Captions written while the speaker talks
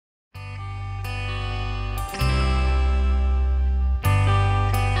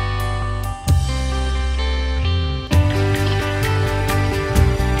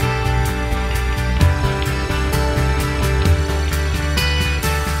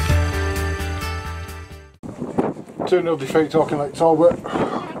2-0 defeat to Auchinleck Talbot.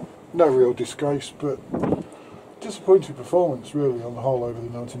 No real disgrace, but disappointing performance really on the whole over the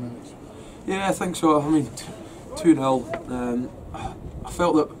 90 minutes. Yeah, I think so. I mean, 2-0. I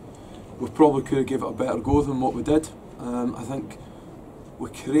felt that we probably could have given it a better go than what we did. I think we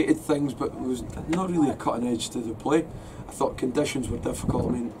created things, but it was not really a cutting edge to the play. I thought conditions were difficult.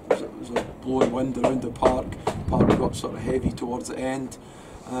 I mean, it was a blowing wind around the park. Park got sort of heavy towards the end,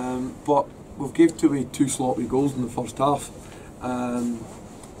 but we've gave away 2 sloppy goals in the first half.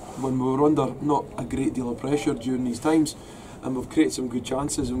 When we were under not a great deal of pressure during these times, and we've created some good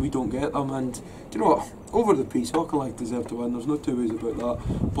chances and we don't get them. And do you know what? Over the piece, Auchinleck deserve to win. There's no two ways about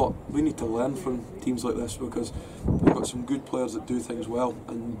that. But we need to learn from teams like this because we've got some good players that do things well.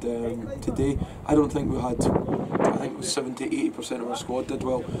 And today, I don't think we had. I think it was 70–80% of our squad did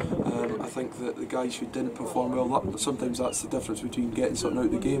well. I think that the guys who didn't perform well, sometimes that's the difference between getting something out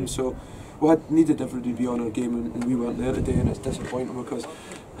of the game. So we had needed everybody to be on our game, and we weren't there today, and it's disappointing because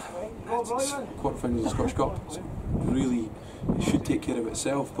it's quarter-finals of the Scottish Cup. It's really, it should take care of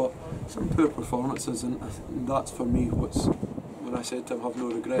itself, but some poor performances, and that's for me what's, when I said to him, have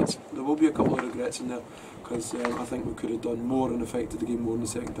no regrets. There will be a couple of regrets in there because I think we could have done more and affected the game more in the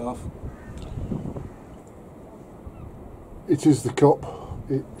second half. It is the cup.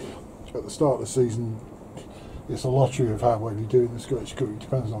 At the start of the season, it's a lottery of how well you do in the Scottish Cup. It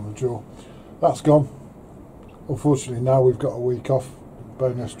depends on the draw. That's gone. Unfortunately, now we've got a week off.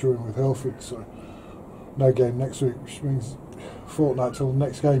 Bonus drawing with Hilford, so no game next week, which means fortnight till the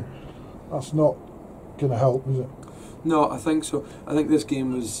next game. That's not going to help, is it? No, I think so. I think this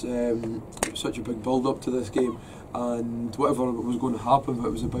game was such a big build up to this game, and whatever was going to happen, but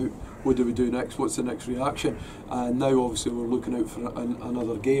it was about what do we do next, what's the next reaction, and now obviously we're looking out for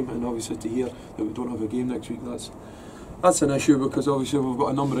another game, and obviously to hear that we don't have a game next week, that's an issue because obviously we've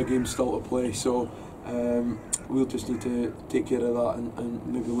got a number of games still to play, so we'll just need to take care of that and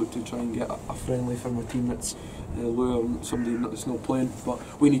maybe look to try and get a friendly from a team that's lower and somebody that's not playing.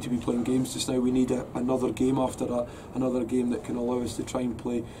 But we need to be playing games just now. We need another game after that, another game that can allow us to try and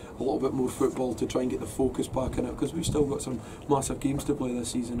play a little bit more football to try and get the focus back in it, because we've still got some massive games to play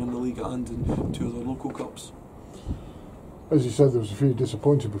this season in the league and in 2 other local cups. As you said, there was a few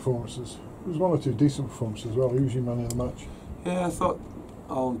disappointing performances. There was 1 or 2 decent performances as well. Who was your man of the match? Yeah, I thought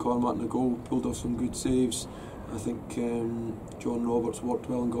Alan McSkimming in the goal pulled off some good saves. I think John Roberts worked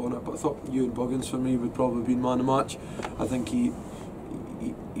well and got on it, but I thought Ewan Buggins for me would probably be man of the match. I think he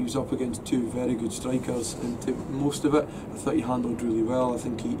was up against 2 very good strikers and took most of it. I thought he handled really well. I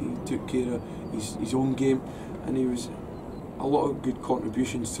think he took care of his own game, and he was a lot of good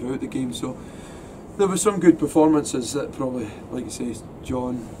contributions throughout the game. So there were some good performances that probably, like you say,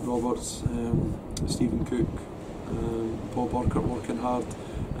 John Roberts, Stephen Cook, Paul Burkert working hard,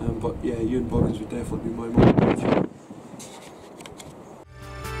 but yeah, Ewan Buggins would definitely be my man.